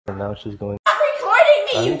now she's going. Stop recording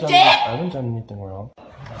me, you dick! I haven't done anything wrong.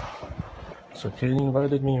 So Katie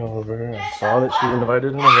invited me over. I saw that she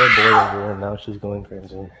invited another boy over, and now she's going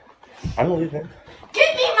crazy. I'm leaving.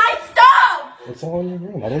 Give me my stuff! It's all in your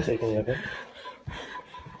room. I didn't take any of it.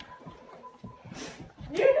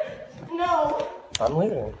 No. I'm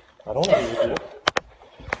leaving. I don't want to leave you.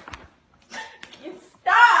 You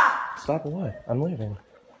stop! Stop what? I'm leaving.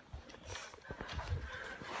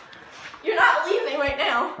 You're not leaving right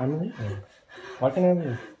now. I'm leaving. Why can't I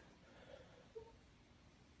leave?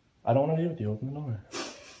 I don't want to be with you. Open the door.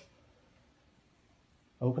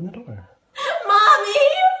 Open the door. Mommy!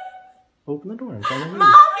 Open the door. I'm trying to leave.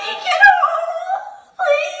 Mommy, get home!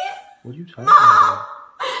 Please! What are you talking Mom! about?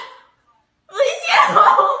 Please get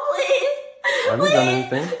home, please! I haven't done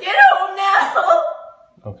anything. Get home now!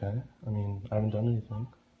 Okay. I mean, I haven't done anything.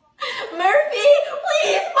 Murphy,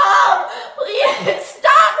 please, Mom! Please,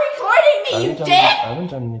 stop recording me, you dick! I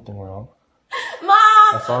haven't done anything wrong. Mom!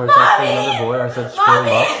 I saw her texting another boy. I said, scroll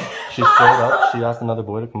up. She scrolled up. She asked another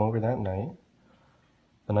boy to come over that night.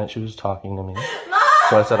 The night she was talking to me. Mom!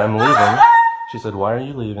 So I said, I'm leaving. She said, why are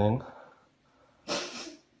you leaving?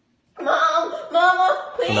 Mom!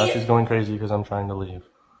 Mama, please! So now she's going crazy because I'm trying to leave.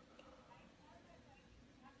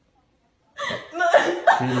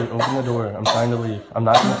 Katie, open the door. I'm trying to leave. I'm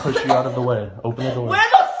not going to push you out of the way. Open the door. Where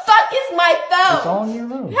the fuck is my phone? It's all in your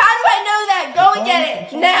room. How do I know that? Go and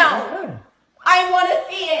get it now. Okay. I want to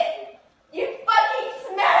see it. You fucking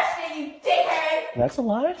smashed it, you dickhead. That's a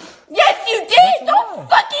lie? Yes, you did. Don't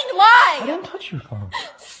fucking lie. I didn't touch your phone.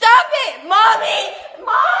 Stop it, mommy.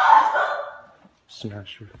 Mom.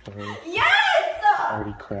 Smash your phone. Yes.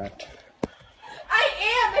 Already cracked. I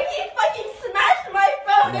am, but he fucking smashed my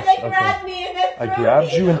phone and then grabbed me and then threw me. I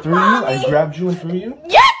grabbed you and threw you? Mommy. I grabbed you and threw you?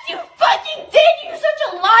 Yes, you fucking did. You're such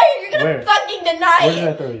a liar. You're gonna Where? fucking deny Where it. did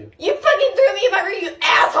I throw you? You fucking threw me in my room, you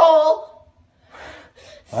asshole.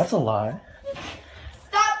 That's a lie.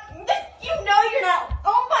 Stop. You know you're not.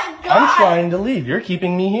 Oh my god. I'm trying to leave. You're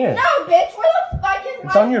keeping me here. No, bitch. Where the fuck is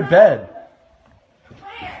It's on your bed.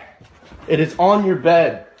 Where? It is on your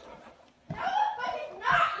bed. No, but it's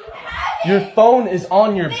not. You have it. Your phone is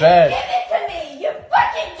on your Then bed. give it to me. You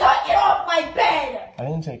fucking took it off my bed. I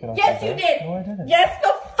didn't take it off Yes, your you bed. did. No, I didn't. Yes,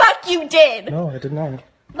 the fuck you did. No, I did not.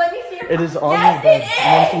 Let me see your It is on yes, your bed. It You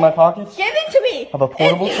want to is. see my pockets? Give it to me. I have a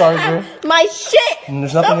portable If you charger. have my shit. And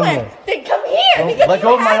there's nothing in somewhere, there. Then come here. Don't- Because let you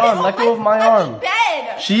go of my have it arm. on Let go of my fucking arm.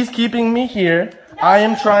 Bed. She's keeping me here. I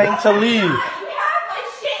am trying to leave. You have my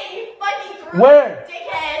shit. You fucking threw Where? it,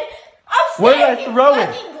 dickhead. Upstairs, Where did I throw you it?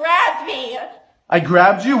 fucking grabbed me. I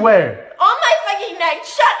grabbed you where? On my fucking neck.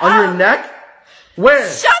 Shut up. On your neck? Where?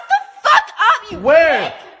 Shut the fuck up, you Where?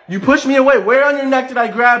 dick. You pushed me away. Where on your neck did I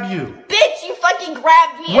grab you? Bitch, you fucking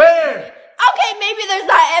grabbed me. Where? Okay, maybe there's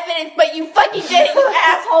not evidence, but you fucking did it, you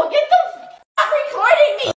asshole. Get the